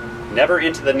 Never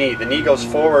into the knee. The knee goes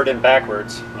forward and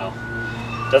backwards. Well,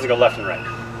 it doesn't go left and right.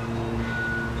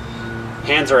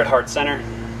 Hands are at heart center.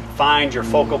 Find your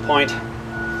focal point.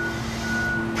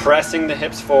 Pressing the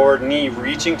hips forward, knee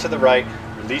reaching to the right.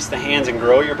 Release the hands and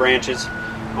grow your branches.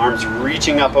 Arms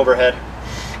reaching up overhead.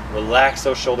 Relax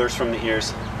those shoulders from the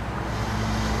ears.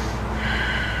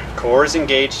 Core is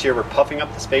engaged here. We're puffing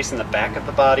up the space in the back of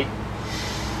the body.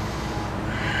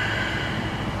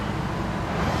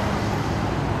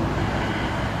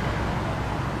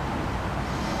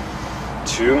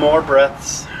 Two more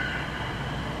breaths.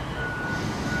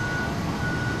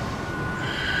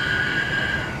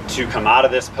 To come out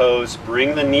of this pose,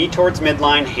 bring the knee towards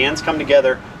midline, hands come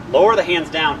together, lower the hands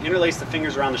down, interlace the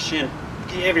fingers around the shin.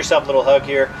 Give yourself a little hug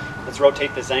here. Let's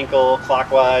rotate this ankle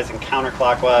clockwise and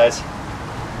counterclockwise.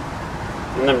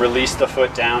 And then release the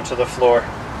foot down to the floor.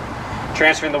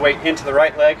 Transferring the weight into the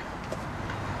right leg.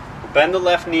 Bend the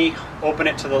left knee, open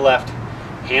it to the left.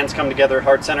 Hands come together at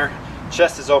heart center.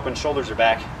 Chest is open, shoulders are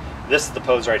back. This is the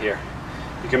pose right here.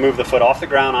 You can move the foot off the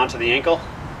ground onto the ankle,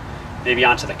 maybe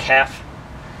onto the calf,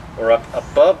 or up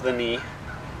above the knee,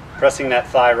 pressing that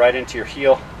thigh right into your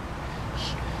heel.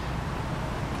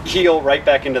 Heel right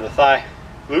back into the thigh.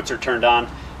 Glutes are turned on,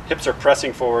 hips are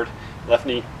pressing forward, left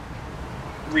knee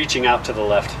reaching out to the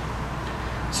left.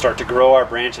 Start to grow our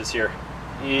branches here.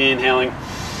 Inhaling,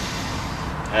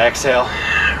 exhale,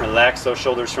 relax those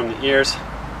shoulders from the ears.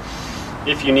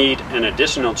 If you need an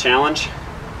additional challenge,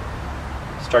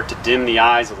 start to dim the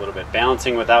eyes a little bit.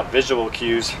 Balancing without visual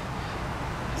cues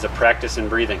is a practice in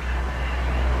breathing.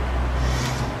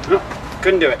 Oh,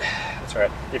 couldn't do it. That's all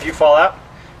right. If you fall out,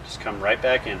 just come right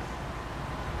back in.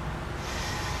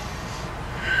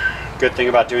 Good thing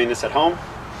about doing this at home,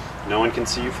 no one can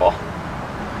see you fall.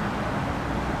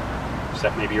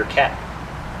 Except maybe your cat.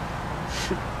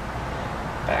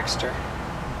 Baxter.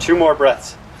 Two more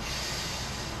breaths.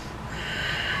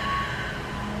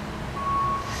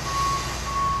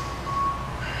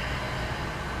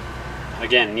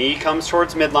 Again, knee comes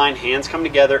towards midline, hands come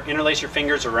together, interlace your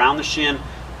fingers around the shin,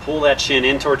 pull that shin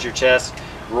in towards your chest,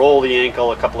 roll the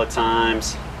ankle a couple of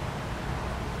times.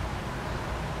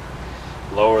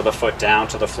 Lower the foot down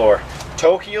to the floor.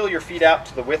 Toe heel your feet out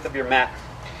to the width of your mat.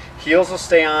 Heels will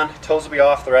stay on, toes will be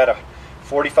off. They're at a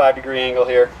 45-degree angle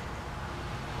here.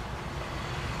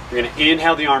 You're going to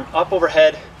inhale the arm up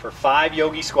overhead for 5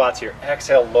 yogi squats here.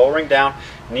 Exhale, lowering down,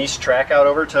 knees track out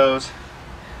over toes.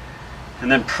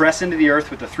 And then press into the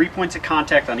earth with the 3 points of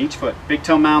contact on each foot. Big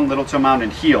toe mound, little toe mound,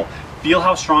 and heel. Feel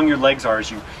how strong your legs are as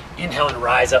you inhale and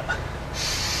rise up.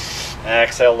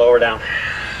 Exhale, lower down.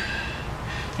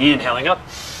 Inhaling up.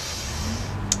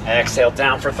 Exhale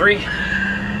down for 3.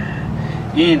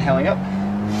 Inhaling up.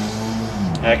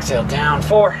 Exhale down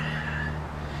 4.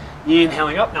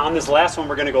 Inhaling up. Now on this last one,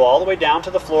 we're going to go all the way down to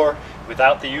the floor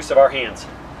without the use of our hands.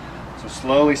 So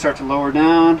slowly start to lower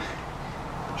down.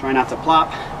 Try not to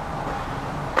plop.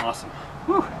 Awesome.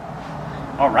 Whew.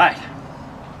 All right.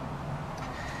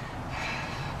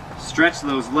 Stretch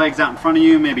those legs out in front of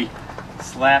you. Maybe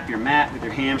slap your mat with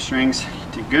your hamstrings. You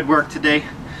did good work today.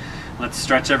 Let's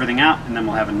stretch everything out, and then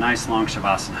we'll have a nice long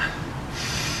Shavasana.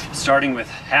 Starting with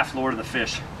half Lord of the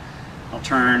Fish. I'll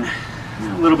turn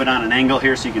a little bit on an angle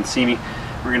here so you can see me.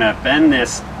 We're gonna bend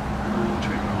this, which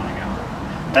way do I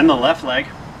wanna go? Bend the left leg,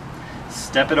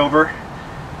 step it over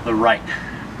the right,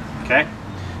 okay?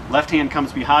 Left hand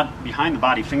comes behind the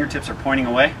body, fingertips are pointing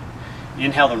away.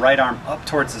 Inhale the right arm up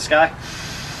towards the sky.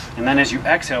 And then as you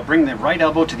exhale, bring the right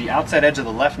elbow to the outside edge of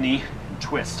the left knee and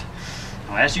twist.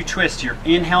 Now as you twist, you're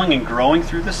inhaling and growing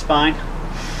through the spine.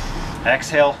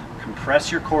 Exhale, compress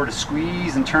your core to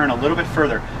squeeze and turn a little bit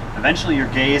further. Eventually your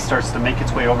gaze starts to make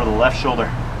its way over the left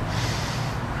shoulder.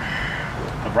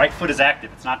 The right foot is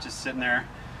active. It's not just sitting there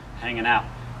hanging out.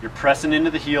 You're pressing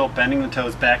into the heel, bending the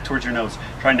toes back towards your nose,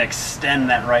 trying to extend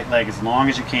that right leg as long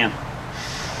as you can.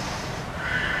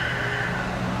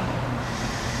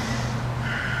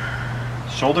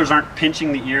 Shoulders aren't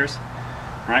pinching the ears,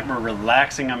 right? We're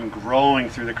relaxing them and growing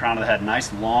through the crown of the head.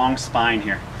 Nice long spine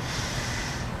here.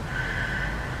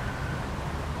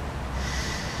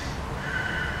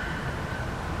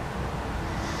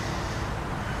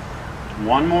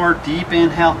 One more deep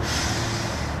inhale.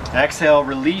 Exhale,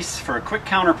 release for a quick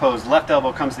counter pose. Left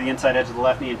elbow comes to the inside edge of the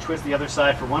left knee and twist the other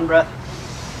side for one breath.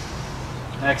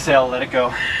 Exhale, let it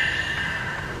go.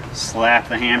 Slap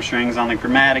the hamstrings on the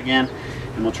mat again,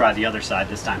 and we'll try the other side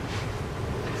this time.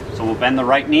 So we'll bend the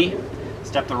right knee,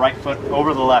 step the right foot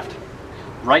over the left.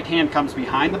 Right hand comes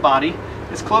behind the body,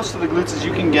 as close to the glutes as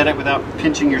you can get it without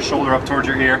pinching your shoulder up towards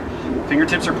your ear.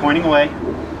 Fingertips are pointing away.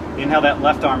 Inhale that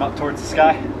left arm up towards the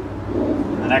sky.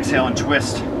 And then exhale and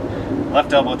twist.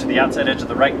 Left elbow to the outside edge of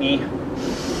the right knee.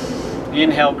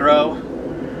 Inhale, grow.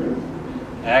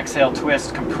 Exhale,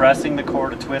 twist, compressing the core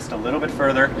to twist a little bit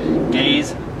further.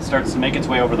 Gaze starts to make its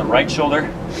way over the right shoulder.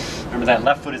 Remember that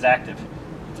left foot is active.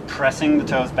 It's pressing the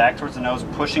toes back towards the nose,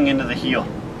 pushing into the heel.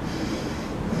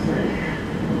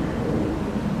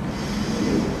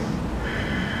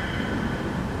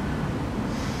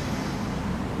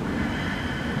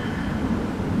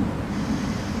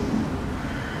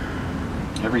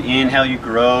 Every inhale you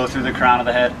grow through the crown of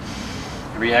the head.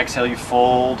 Every exhale you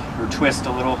fold or twist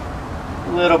a little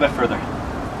bit further.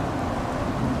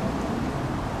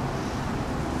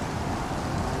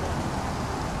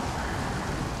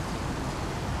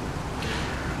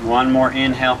 One more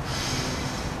inhale.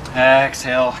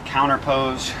 Exhale, counter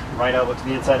pose. Right elbow to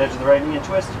the inside edge of the right knee and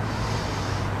twist.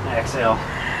 Exhale,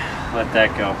 let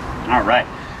that go. All right,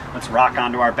 let's rock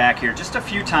onto our back here just a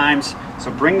few times.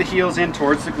 So bring the heels in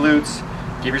towards the glutes.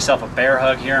 Give yourself a bear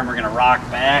hug here, and we're gonna rock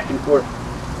back and forth.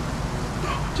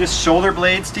 Just shoulder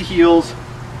blades to heels,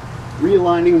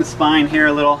 realigning the spine here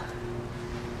a little.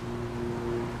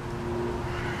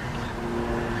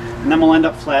 And then we'll end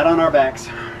up flat on our backs.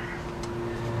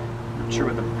 Not sure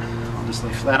what I'll just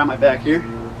lay flat on my back here.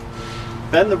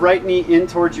 Bend the right knee in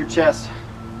towards your chest.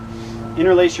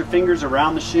 Interlace your fingers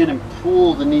around the shin and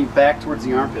pull the knee back towards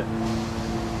the armpit.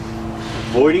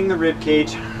 Avoiding the rib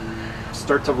cage.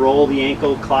 Start to roll the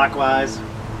ankle clockwise,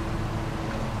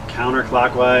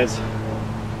 counterclockwise.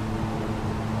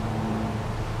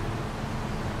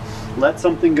 Let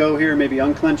something go here, maybe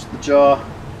unclench the jaw.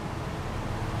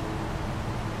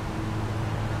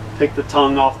 Pick the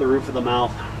tongue off the roof of the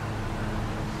mouth.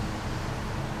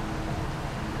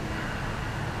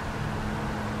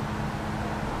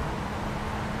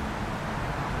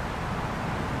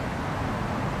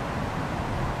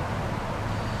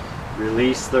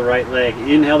 Release the right leg.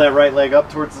 Inhale that right leg up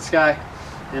towards the sky.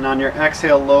 And on your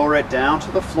exhale, lower it down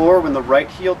to the floor. When the right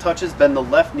heel touches, bend the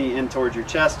left knee in towards your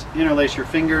chest. Interlace your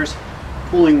fingers,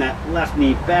 pulling that left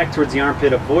knee back towards the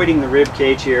armpit, avoiding the rib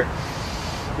cage here.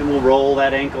 And we'll roll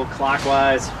that ankle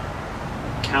clockwise,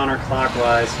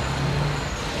 counterclockwise.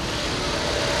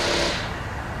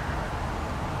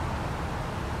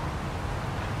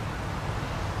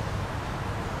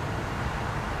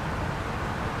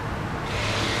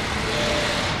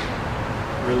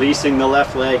 Releasing the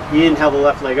left leg. Inhale the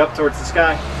left leg up towards the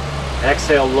sky.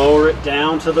 Exhale, lower it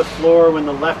down to the floor. When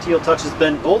the left heel touches,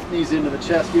 bend both knees into the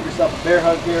chest. Give yourself a bear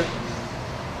hug here.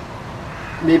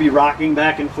 Maybe rocking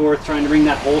back and forth, trying to bring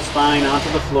that whole spine onto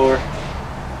the floor.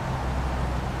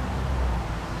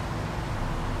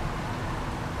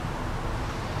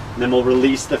 And then we'll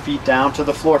release the feet down to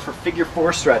the floor for figure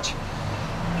 4 stretch.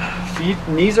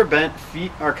 Knees are bent,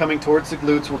 feet are coming towards the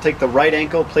glutes. We'll take the right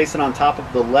ankle, place it on top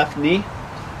of the left knee.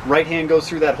 Right hand goes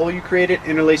through that hole you created,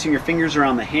 interlacing your fingers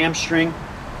around the hamstring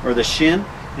or the shin,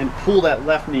 and pull that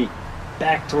left knee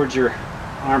back towards your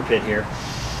armpit here.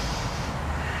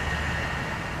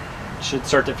 Should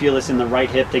start to feel this in the right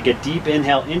hip. Take a deep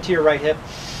inhale into your right hip.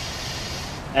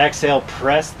 Exhale,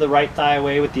 press the right thigh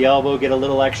away with the elbow, get a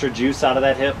little extra juice out of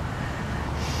that hip.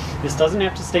 This doesn't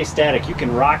have to stay static. You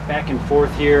can rock back and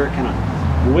forth here, kind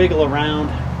of wiggle around.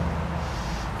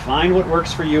 Find what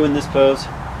works for you in this pose.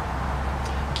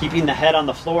 Keeping the head on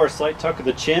the floor, slight tuck of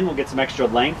the chin will get some extra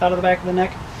length out of the back of the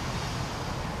neck.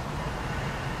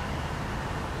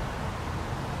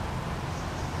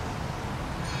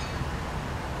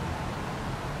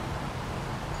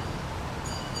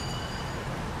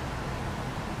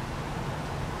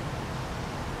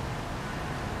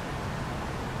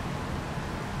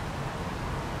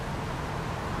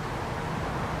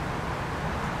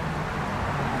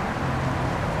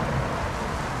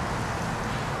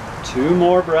 Two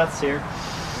more breaths here.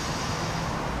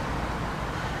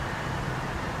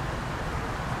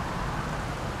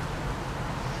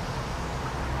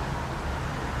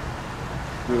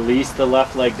 Release the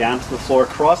left leg down to the floor.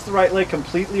 Cross the right leg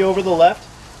completely over the left.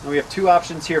 And we have two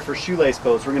options here for shoelace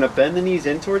pose. We're going to bend the knees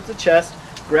in towards the chest,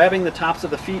 grabbing the tops of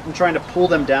the feet and trying to pull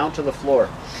them down to the floor.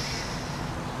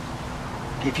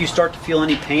 If you start to feel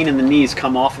any pain in the knees,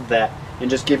 come off of that and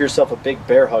just give yourself a big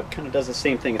bear hug. Kind of does the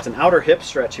same thing. It's an outer hip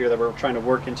stretch here that we're trying to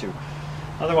work into.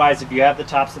 Otherwise, if you have the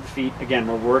tops of the feet, again,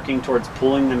 we're working towards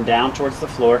pulling them down towards the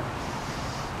floor.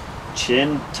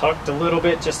 Chin tucked a little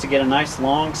bit just to get a nice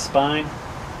long spine.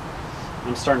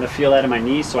 I'm starting to feel that in my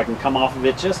knees, so I can come off of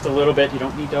it just a little bit. You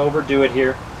don't need to overdo it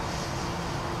here.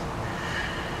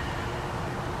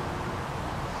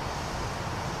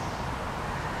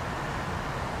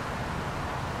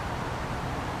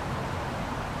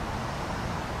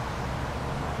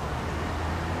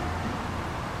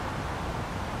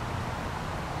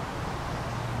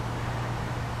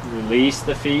 Release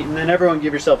the feet, and then everyone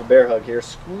give yourself a bear hug here.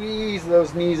 Squeeze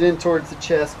those knees in towards the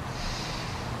chest.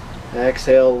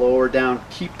 Exhale, lower down.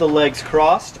 Keep the legs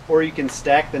crossed, or you can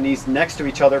stack the knees next to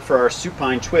each other for our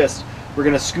supine twist. We're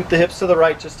going to scoot the hips to the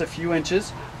right just a few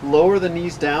inches. Lower the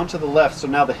knees down to the left, so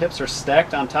now the hips are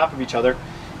stacked on top of each other.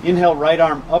 Inhale, right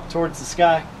arm up towards the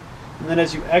sky. And then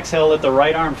as you exhale, let the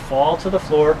right arm fall to the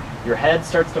floor. Your head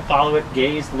starts to follow it,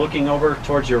 gaze looking over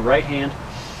towards your right hand.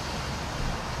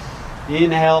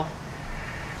 Inhale,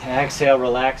 exhale,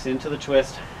 relax into the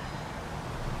twist.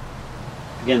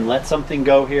 Again, let something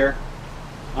go here.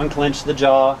 Unclench the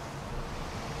jaw.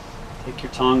 Take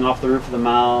your tongue off the roof of the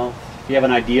mouth. If you have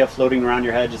an idea floating around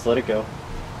your head, just let it go.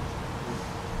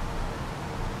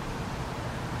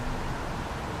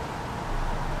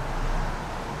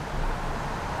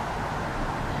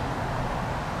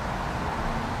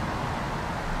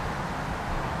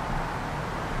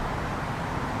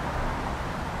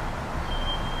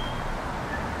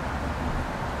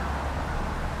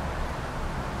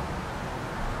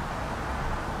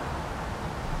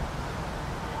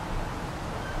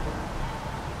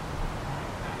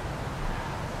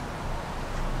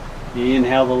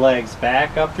 Inhale the legs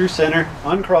back up through center,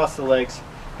 uncross the legs,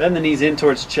 bend the knees in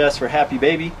towards chest for happy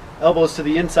baby, elbows to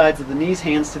the insides of the knees,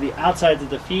 hands to the outsides of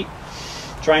the feet,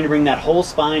 trying to bring that whole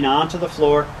spine onto the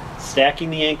floor, stacking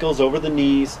the ankles over the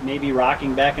knees, maybe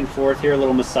rocking back and forth here, a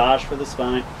little massage for the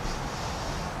spine.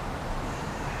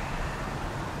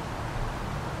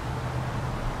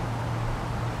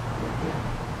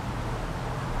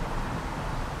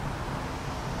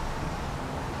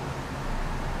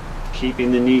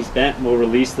 Keeping the knees bent, we'll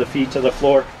release the feet to the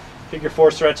floor. Figure 4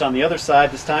 stretch on the other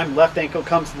side. This time, left ankle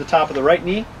comes to the top of the right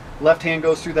knee. Left hand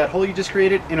goes through that hole you just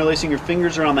created, interlacing your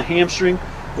fingers around the hamstring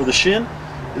or the shin,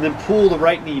 and then pull the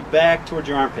right knee back towards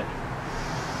your armpit.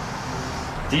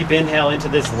 Deep inhale into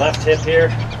this left hip here.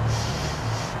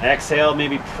 Exhale,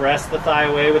 maybe press the thigh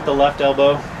away with the left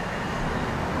elbow.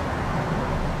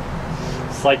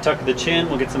 Slight tuck of the chin,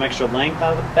 we'll get some extra length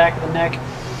out of the back of the neck.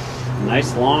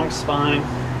 Nice long spine.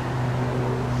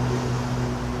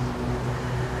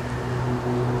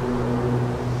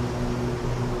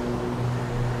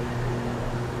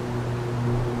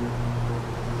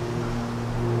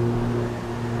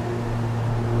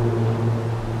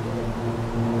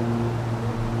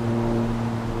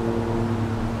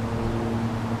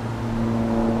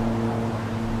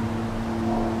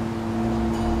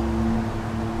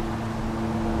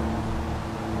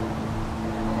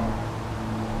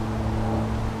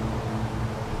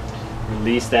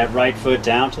 Release that right foot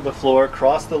down to the floor,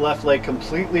 cross the left leg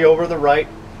completely over the right,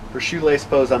 for shoelace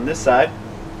pose on this side.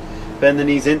 Bend the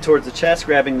knees in towards the chest,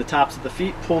 grabbing the tops of the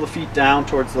feet. Pull the feet down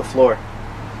towards the floor.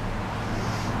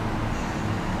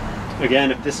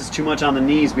 Again, if this is too much on the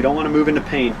knees, we don't want to move into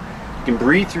pain. You can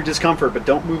breathe through discomfort, but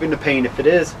don't move into pain. If it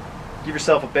is, give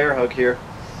yourself a bear hug here.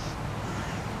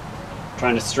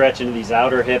 Trying to stretch into these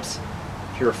outer hips,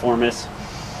 piriformis.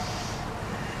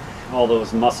 All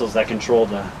those muscles that control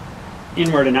the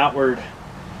inward and outward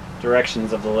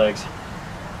directions of the legs.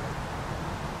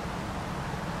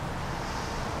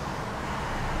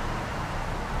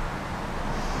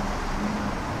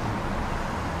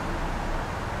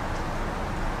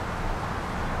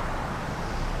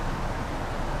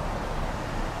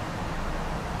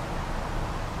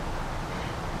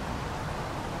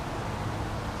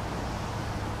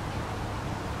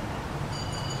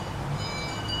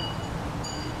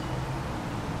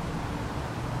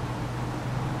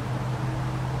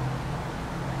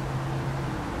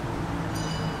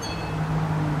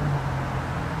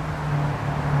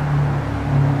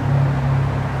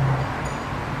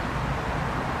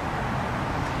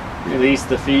 Release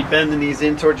the feet, bend the knees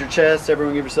in towards your chest.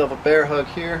 Everyone give yourself a bear hug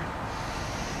here.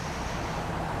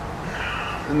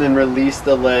 And then release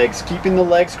the legs, keeping the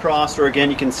legs crossed, or again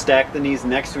you can stack the knees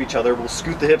next to each other. We'll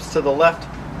scoot the hips to the left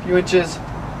a few inches,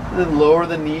 and then lower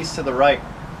the knees to the right.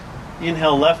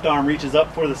 Inhale, left arm reaches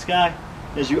up for the sky.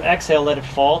 As you exhale, let it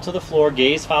fall to the floor.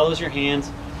 Gaze follows your hands.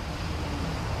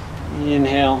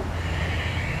 Inhale.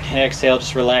 Exhale,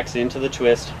 just relax into the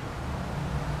twist.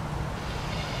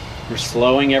 We're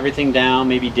slowing everything down,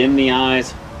 maybe dim the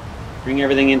eyes, bring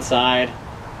everything inside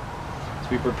as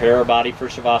we prepare our body for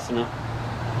Shavasana.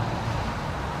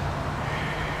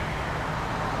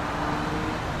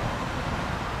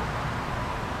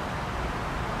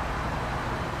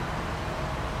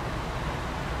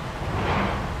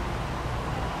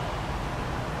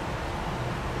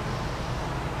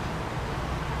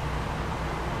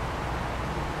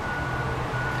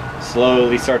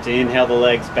 Slowly start to inhale the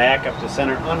legs back up to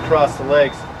center, uncross the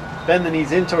legs, bend the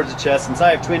knees in towards the chest. Since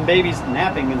I have twin babies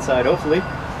napping inside, hopefully,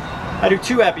 I do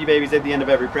 2 happy babies at the end of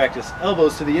every practice.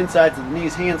 Elbows to the insides of the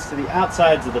knees, hands to the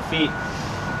outsides of the feet.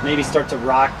 Maybe start to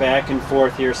rock back and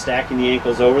forth here, stacking the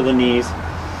ankles over the knees,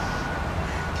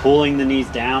 pulling the knees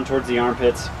down towards the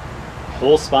armpits,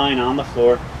 whole spine on the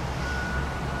floor.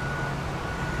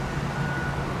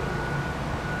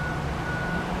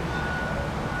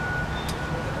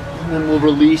 And then we'll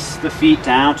release the feet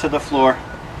down to the floor,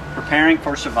 preparing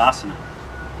for Shavasana.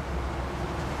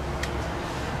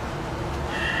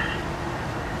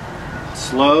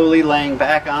 Slowly laying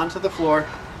back onto the floor.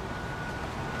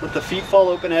 Let the feet fall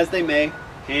open as they may.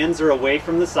 Hands are away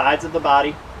from the sides of the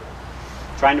body.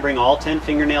 Trying to bring all 10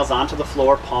 fingernails onto the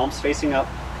floor, palms facing up.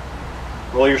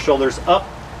 Roll your shoulders up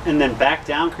and then back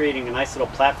down, creating a nice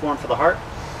little platform for the heart.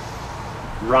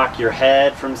 Rock your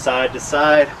head from side to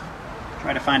side.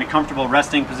 Try to find a comfortable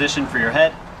resting position for your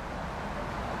head.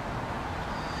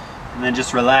 And then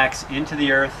just relax into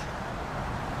the earth.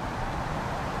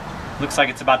 Looks like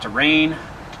it's about to rain,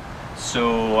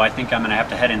 so I think I'm going to have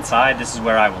to head inside. This is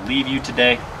where I will leave you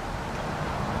today.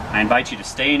 I invite you to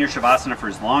stay in your Shavasana for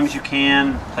as long as you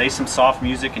can. Play some soft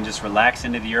music and just relax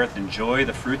into the earth. Enjoy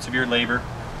the fruits of your labor.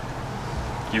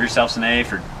 Give yourselves an A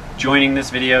for joining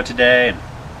this video today and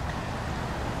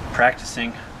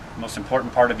practicing. The most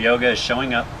important part of yoga is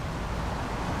showing up.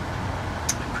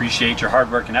 Appreciate your hard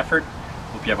work and effort.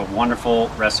 Hope you have a wonderful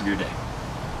rest of your day.